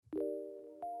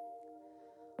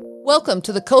Welcome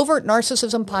to the Covert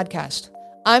Narcissism Podcast.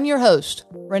 I'm your host,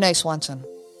 Renee Swanson.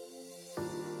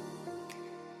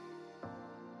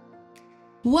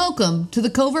 Welcome to the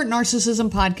Covert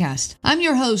Narcissism Podcast. I'm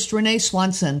your host, Renee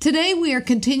Swanson. Today we are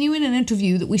continuing an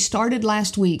interview that we started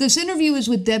last week. This interview is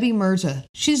with Debbie Mirza.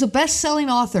 She's a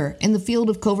best-selling author in the field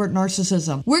of covert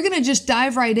narcissism. We're going to just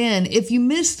dive right in. If you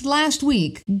missed last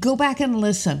week, go back and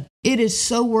listen. It is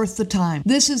so worth the time.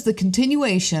 This is the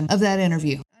continuation of that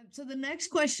interview. So the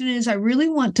next question is, I really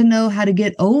want to know how to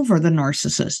get over the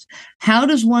narcissist. How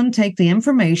does one take the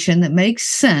information that makes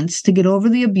sense to get over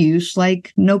the abuse,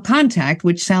 like no contact,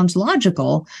 which sounds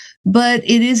logical, but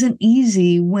it isn't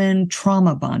easy when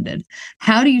trauma bonded?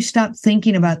 How do you stop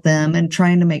thinking about them and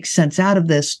trying to make sense out of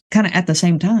this kind of at the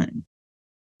same time?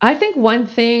 I think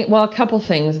a couple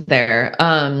things there.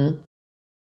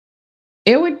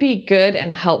 It would be good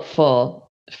and helpful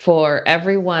for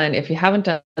everyone, if you haven't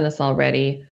done this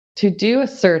already, to do a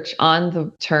search on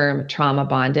the term trauma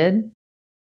bonded,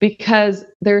 because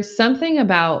there's something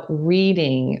about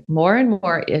reading more and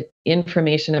more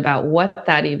information about what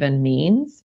that even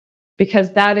means,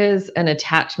 because that is an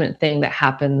attachment thing that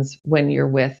happens when you're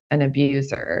with an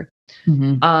abuser.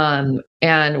 Mm-hmm.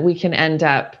 And we can end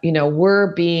up,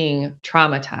 we're being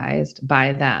traumatized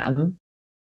by them,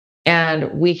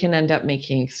 and we can end up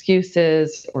making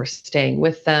excuses or staying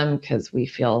with them because we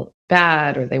feel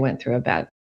bad, or they went through a bad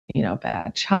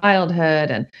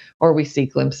childhood, or we see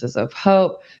glimpses of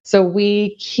hope. So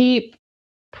we keep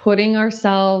putting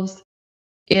ourselves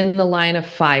in the line of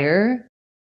fire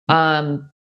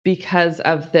because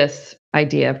of this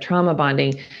idea of trauma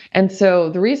bonding. And so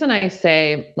the reason I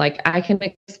say, I can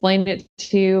explain it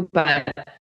to you, but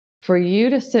for you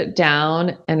to sit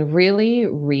down and really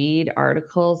read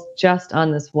articles just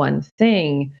on this one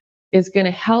thing is going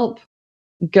to help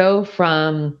go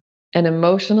from an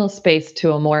emotional space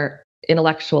to a more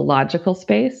intellectual, logical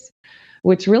space,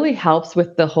 which really helps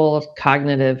with the whole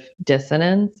cognitive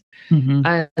dissonance. Mm-hmm.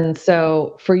 And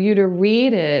so for you to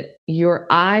read it, your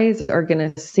eyes are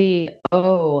going to see,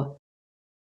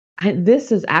 this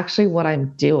is actually what I'm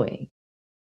doing,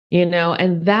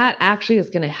 and that actually is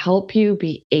going to help you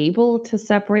be able to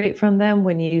separate from them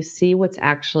when you see what's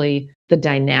actually the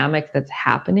dynamic that's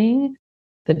happening,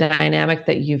 the dynamic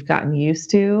that you've gotten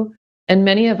used to. And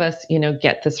many of us,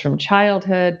 get this from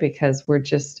childhood because we're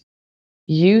just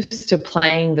used to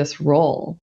playing this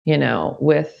role,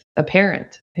 with a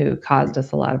parent who caused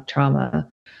us a lot of trauma.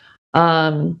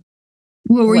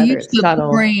 We're used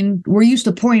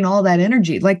to pouring all that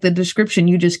energy, like the description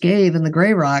you just gave in the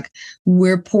Gray Rock.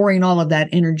 We're pouring all of that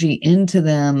energy into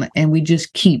them, and we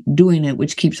just keep doing it,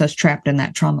 which keeps us trapped in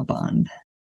that trauma bond.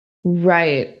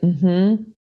 Right. Mm-hmm.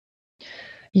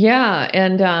 Yeah.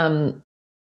 And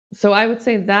so I would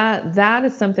say that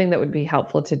is something that would be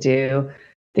helpful to do.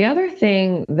 The other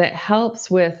thing that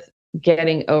helps with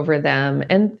getting over them,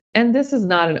 and this is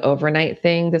not an overnight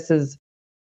thing.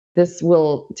 This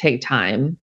will take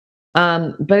time.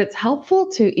 But it's helpful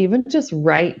to even just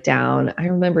write down. I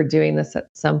remember doing this at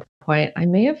some point. I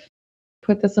may have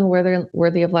put this in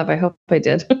Worthy of Love. I hope I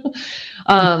did.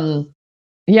 And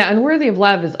Worthy of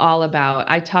Love is all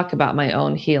about, I talk about my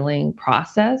own healing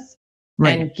process.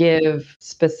 Right. And give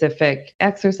specific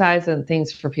exercise and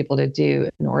things for people to do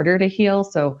in order to heal.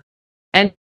 So,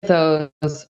 and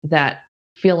those that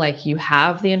feel like you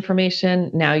have the information,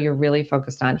 now you're really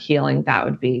focused on healing, that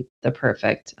would be the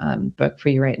perfect book for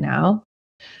you right now.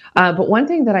 But one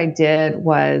thing that I did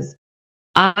was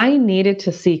I needed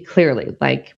to see clearly,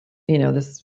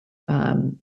 this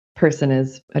person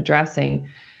is addressing,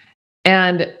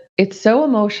 and it's so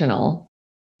emotional.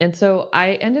 And so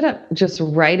I ended up just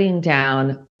writing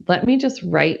down, let me just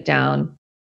write down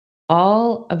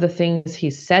all of the things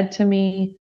he said to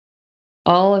me,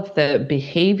 all of the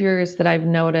behaviors that I've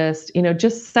noticed,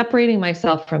 just separating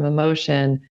myself from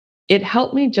emotion. It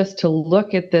helped me just to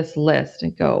look at this list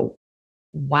and go,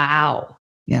 wow.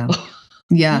 Yeah.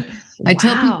 Yeah. I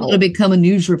tell people to become a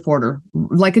news reporter,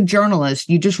 like a journalist.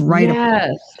 You just write.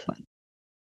 Yes.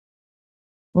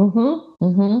 Mm-hmm.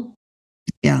 Mm-hmm.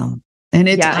 Yeah. And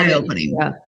it's eye-opening.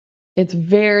 Yeah. It's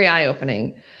very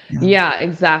eye-opening. Yeah,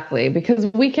 exactly. Because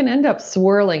we can end up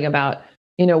swirling about,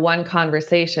 one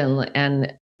conversation.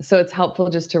 And so it's helpful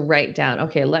just to write down,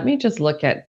 okay, let me just look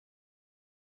at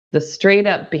the straight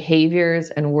up behaviors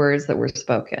and words that were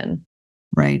spoken.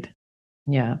 Right.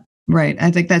 Yeah. Right.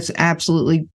 I think that's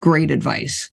absolutely great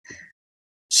advice.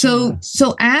 So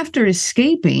after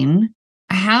escaping,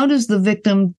 how does the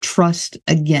victim trust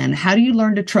again? How do you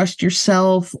learn to trust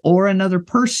yourself or another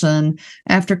person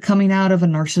after coming out of a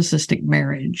narcissistic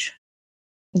marriage?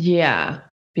 Yeah,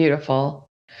 beautiful.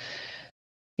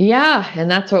 Yeah.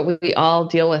 And that's what we all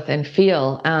deal with and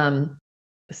feel.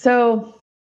 So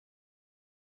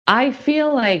I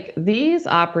feel like these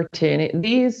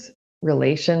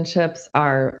relationships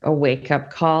are a wake up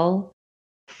call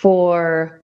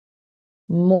for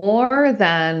more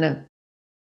than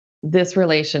this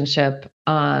relationship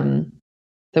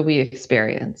that we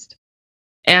experienced.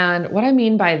 And what I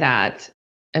mean by that,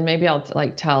 and maybe I'll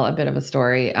like tell a bit of a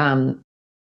story.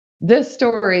 This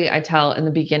story I tell in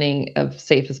the beginning of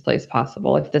Safest Place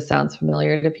Possible, if this sounds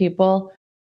familiar to people.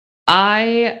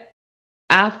 I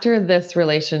After this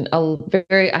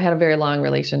I had a very long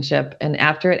relationship, and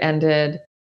after it ended,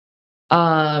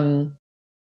 um,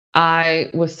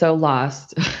 I was so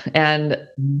lost and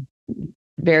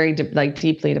very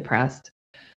deeply depressed.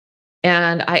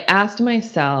 And I asked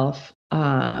myself,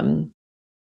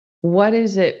 what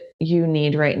is it you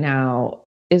need right now?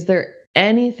 Is there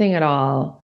anything at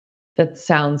all that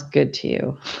sounds good to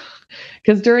you?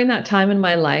 Because during that time in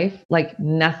my life, like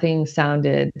nothing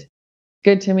sounded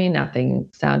good to me, nothing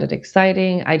sounded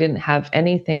exciting. I didn't have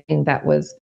anything that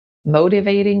was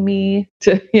motivating me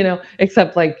to,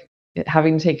 except like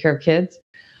having to take care of kids.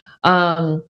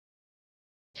 Um,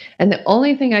 and the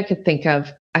only thing I could think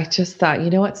of, I just thought, you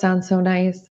know what sounds so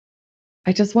nice?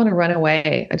 I just want to run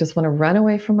away. I just want to run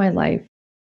away from my life.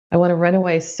 I want to run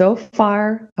away so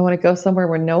far. I want to go somewhere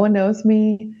where no one knows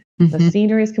me. The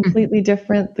scenery is completely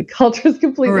different. The culture is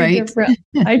completely different.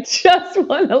 I just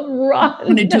want to run.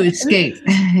 Wanted to escape.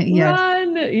 Yes.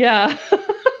 Run. Yeah.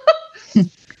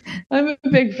 I'm a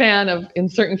big fan of, in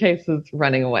certain cases,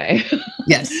 running away.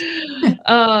 Yes.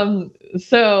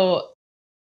 So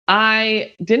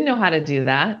I didn't know how to do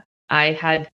that. I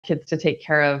had kids to take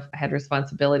care of. I had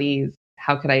responsibilities.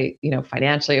 How could I,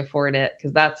 financially afford it?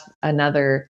 Because that's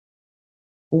another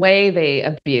way they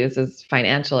abuse is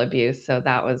financial abuse. So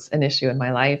that was an issue in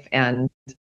my life. And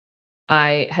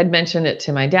I had mentioned it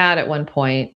to my dad at one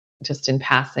point, just in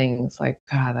passing. It's like,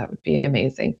 God, that would be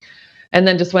amazing. And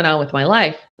then just went on with my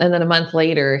life. And then a month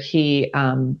later, he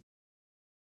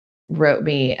wrote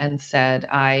me and said,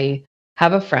 I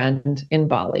have a friend in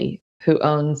Bali who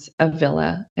owns a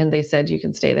villa, and they said you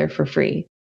can stay there for free.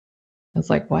 I was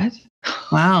like, what?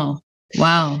 Wow.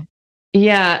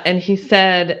 Yeah. And he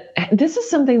said, this is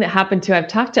something that happened too. I've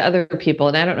talked to other people,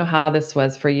 and I don't know how this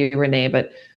was for you, Renee,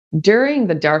 but during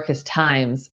the darkest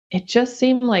times, it just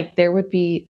seemed like there would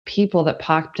be people that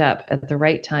popped up at the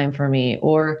right time for me,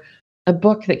 or a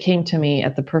book that came to me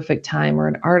at the perfect time, or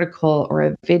an article or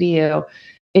a video.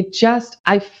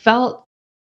 I felt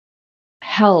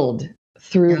held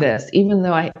through this, even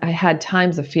though I had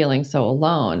times of feeling so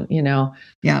alone, Yeah,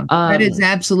 that is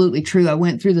absolutely true. I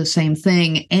went through the same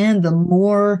thing. And the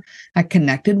more I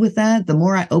connected with that, the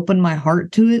more I opened my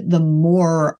heart to it, the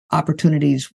more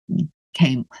opportunities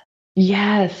came.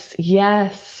 Yes.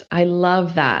 I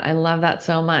love that. I love that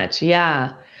so much.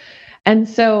 Yeah. And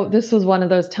so this was one of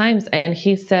those times. And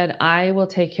he said, I will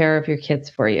take care of your kids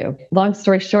for you. Long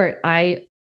story short, I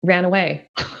ran away.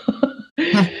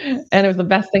 And it was the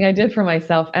best thing I did for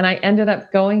myself. And I ended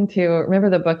up going to, remember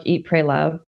the book, Eat, Pray,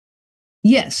 Love?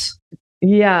 Yes.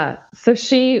 Yeah. So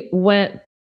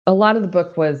a lot of the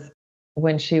book was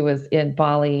when she was in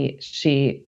Bali,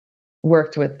 she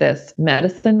worked with this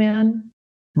medicine man,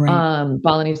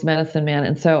 Balinese medicine man.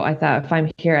 And so I thought, if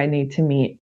I'm here, I need to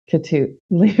meet Ketut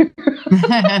later.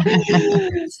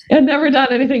 I'd never done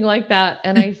anything like that.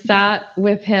 And I sat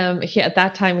with him. At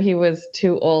that time, he was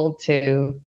too old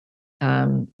to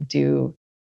do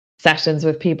sessions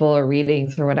with people or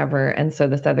readings or whatever. And so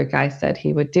this other guy said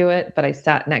he would do it, but I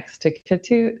sat next to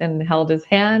Ketut and held his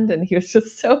hand, and he was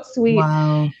just so sweet.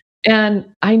 Wow.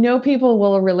 And I know people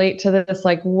will relate to this,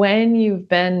 like when you've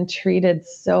been treated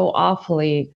so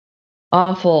awful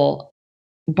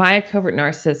by a covert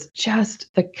narcissist,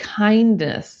 just the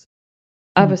kindness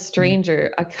of a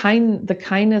stranger, the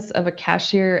kindness of a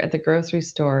cashier at the grocery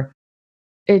store,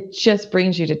 it just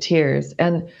brings you to tears.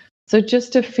 And so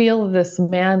just to feel this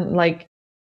man, like,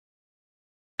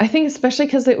 I think especially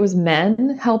because it was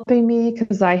men helping me,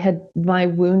 because I had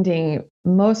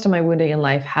most of my wounding in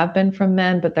life have been from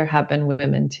men, but there have been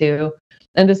women too.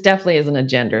 And this definitely isn't a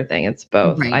gender thing. It's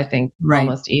both, I think,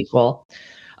 almost equal.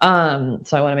 So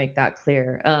I want to make that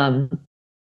clear.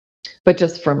 But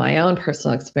just from my own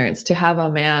personal experience, to have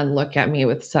a man look at me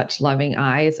with such loving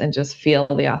eyes and just feel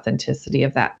the authenticity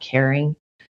of that caring.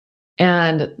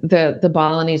 And the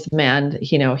Balinese man,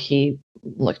 he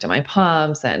looked at my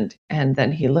palms and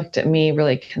then he looked at me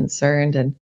really concerned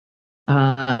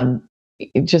and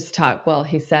just talked. Well,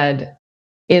 he said,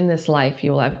 in this life,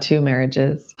 you will have 2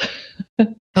 marriages.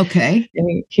 Okay.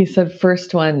 And he said,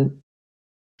 first one,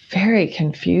 very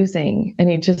confusing. And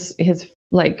his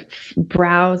like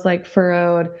brows like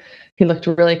furrowed. He looked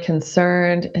really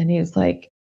concerned, and he's like,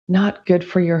 not good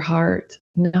for your heart,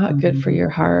 not good for your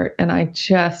heart. And I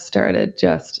just started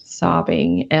just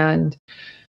sobbing. And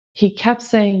he kept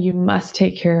saying, you must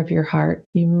take care of your heart.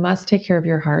 You must take care of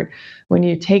your heart. When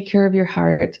you take care of your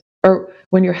heart, or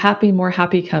when you're happy, more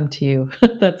happy come to you.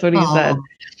 That's what he said.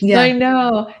 Yeah. I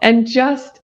know. And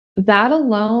just that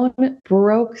alone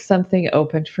broke something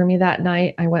open for me that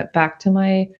night. I went back to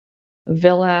my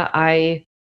villa. I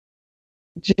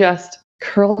just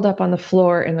curled up on the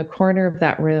floor in the corner of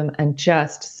that room and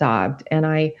just sobbed. And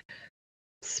I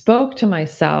spoke to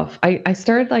myself. I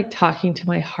started like talking to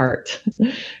my heart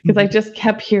because I just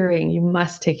kept hearing, you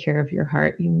must take care of your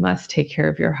heart. You must take care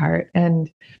of your heart. And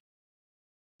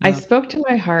I spoke to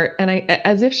my heart, and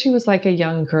as if she was like a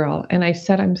young girl. And I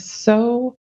said, I'm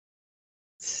so,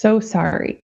 so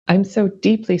sorry. I'm so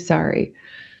deeply sorry,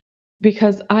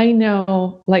 because I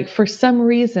know, like, for some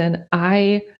reason,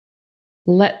 I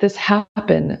let this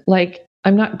happen. Like,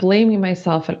 I'm not blaming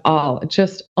myself at all,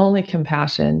 just only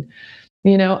compassion.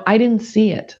 I didn't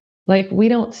see it. Like, we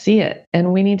don't see it.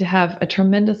 And we need to have a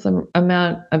tremendous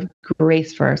amount of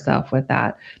grace for ourselves with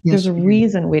that. Yes, There's a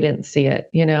reason we didn't see it,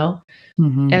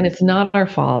 and it's not our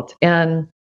fault. And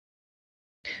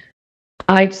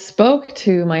I spoke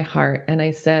to my heart and I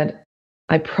said,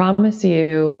 I promise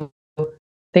you,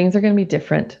 things are going to be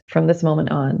different from this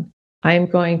moment on. I am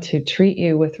going to treat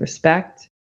you with respect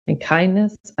and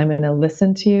kindness. I'm going to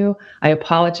listen to you. I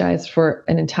apologize for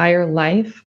an entire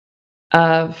life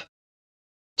of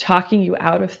talking you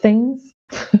out of things,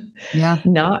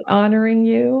 not honoring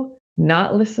you,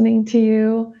 not listening to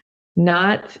you,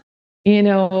 not,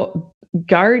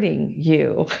 guarding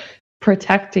you,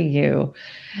 protecting you.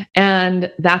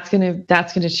 And that's going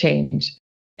to change.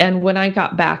 And when I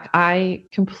got back, I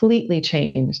completely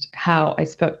changed how I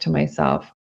spoke to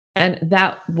myself. And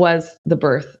that was the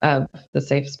birth of the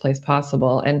safest place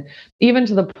possible. And even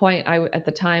to the point, at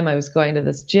the time I was going to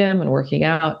this gym and working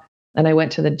out, and I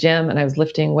went to the gym and I was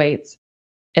lifting weights,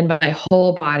 and my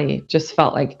whole body just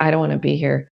felt like, I don't want to be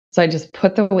here. So I just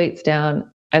put the weights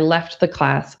down. I left the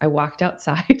class. I walked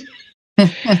outside.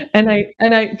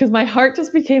 Because my heart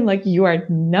just became like, you are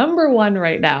number one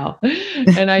right now.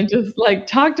 And I just like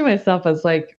talked to myself. I was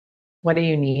like, what do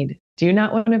you need? Do you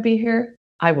not want to be here?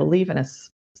 I will leave in a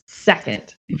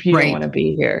second if you don't want to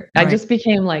be here. I just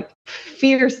became like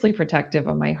fiercely protective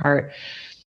of my heart.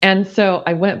 And so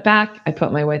I went back, I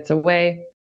put my weights away.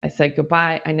 I said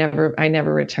goodbye. I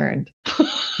never returned.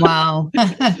 Wow.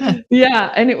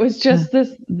 Yeah. And it was just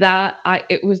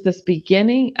it was this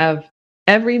beginning of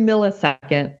every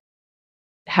millisecond.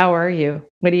 How are you?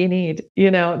 What do you need?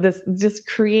 This just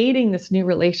creating this new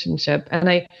relationship. And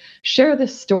I share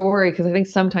this story because I think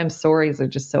sometimes stories are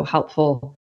just so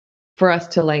helpful for us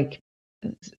to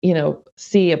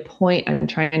see a point I'm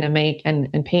trying to make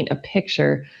and paint a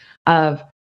picture of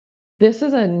this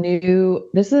is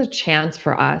a chance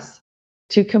for us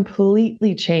to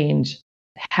completely change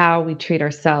how we treat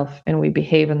ourselves and we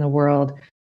behave in the world,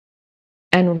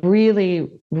 and really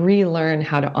relearn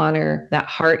how to honor that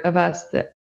heart of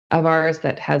ours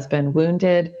that has been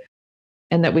wounded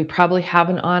and that we probably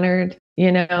haven't honored,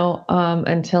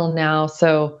 until now.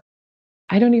 So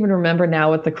I don't even remember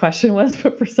now what the question was,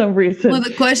 but for some reason. Well,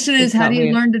 the question is, how do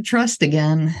you learn to trust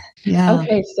again? Yeah.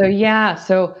 Okay.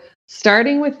 So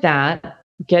starting with that,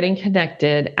 getting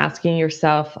connected, asking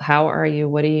yourself, how are you?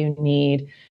 What do you need?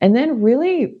 And then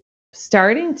really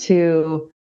starting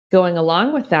to, going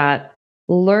along with that,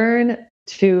 learn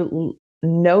to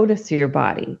notice your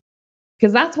body.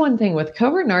 Because that's one thing with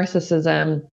covert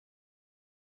narcissism.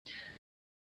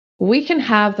 We can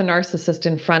have the narcissist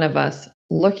in front of us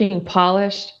looking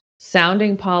polished,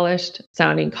 sounding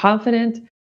confident.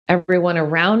 Everyone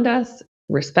around us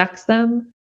respects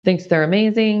them, thinks they're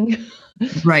amazing,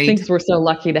 thinks we're so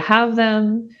lucky to have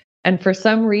them. And for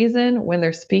some reason, when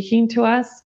they're speaking to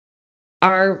us,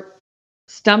 our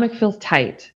stomach feels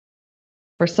tight.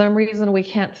 For some reason, we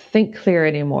can't think clear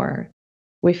anymore.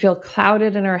 We feel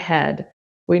clouded in our head.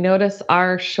 We notice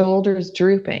our shoulders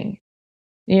drooping,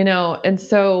 and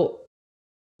so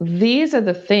these are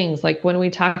the things, like when we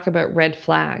talk about red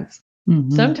flags,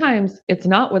 sometimes it's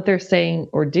not what they're saying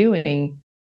or doing,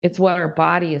 it's what our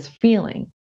body is feeling.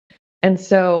 And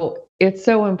so it's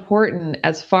so important,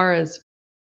 as far as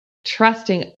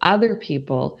trusting other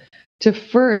people, to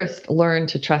first learn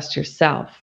to trust yourself,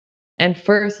 and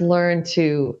first learn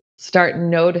to start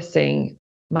noticing,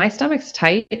 my stomach's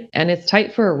tight and it's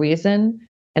tight for a reason,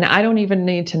 and I don't even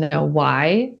need to know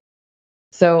why.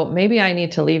 So maybe I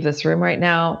need to leave this room right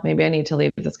now. Maybe I need to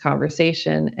leave this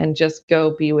conversation and just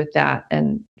go be with that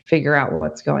and figure out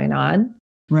what's going on.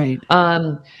 Right.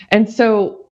 And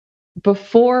so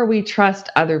before we trust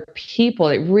other people,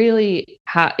 it really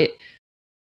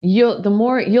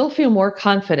you'll feel more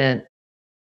confident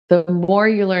the more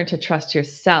you learn to trust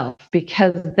yourself,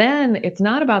 because then it's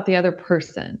not about the other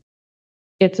person.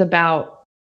 It's about,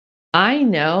 I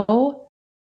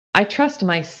trust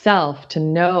myself to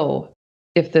know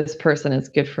if this person is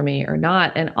good for me or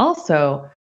not. And also,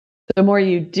 the more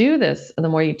you do this and the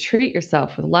more you treat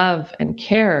yourself with love and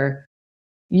care,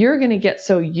 you're going to get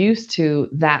so used to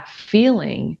that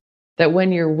feeling that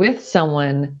when you're with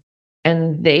someone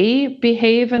and they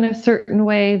behave in a certain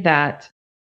way that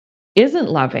isn't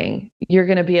loving, you're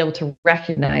going to be able to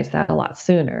recognize that a lot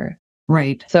sooner.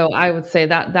 Right. So I would say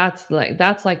that that's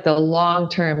like the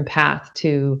long-term path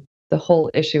to the whole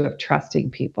issue of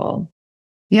trusting people.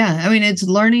 Yeah, I mean, it's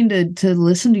learning to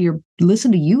listen to you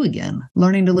again,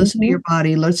 learning to listen to your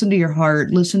body, listen to your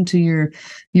heart, listen to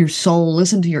your soul,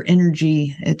 listen to your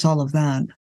energy. It's all of that.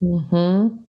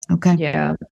 Okay.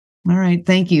 Yeah. All right.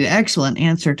 Thank you. Excellent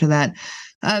answer to that.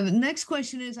 Next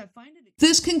question is,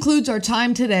 this concludes our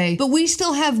time today, but we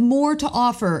still have more to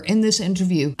offer in this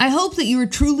interview. I hope that you are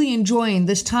truly enjoying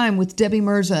this time with Debbie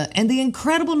Mirza and the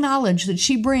incredible knowledge that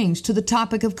she brings to the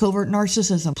topic of covert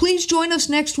narcissism. Please join us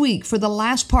next week for the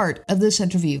last part of this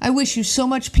interview. I wish you so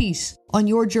much peace on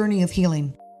your journey of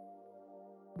healing.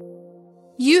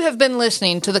 You have been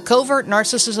listening to the Covert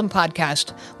Narcissism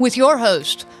Podcast with your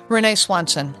host, Renee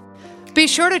Swanson. Be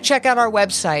sure to check out our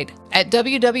website at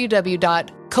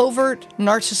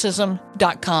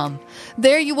www.covertnarcissism.com.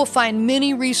 There you will find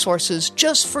many resources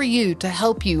just for you to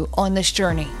help you on this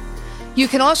journey. You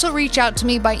can also reach out to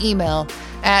me by email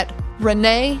at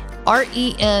Renee,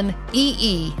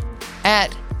 RENEE,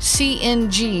 at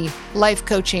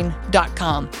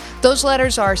cnglifecoaching.com. Those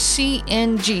letters are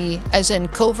CNG, as in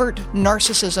Covert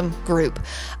Narcissism Group.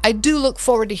 I do look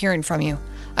forward to hearing from you.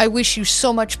 I wish you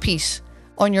so much peace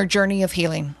on your journey of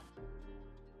healing.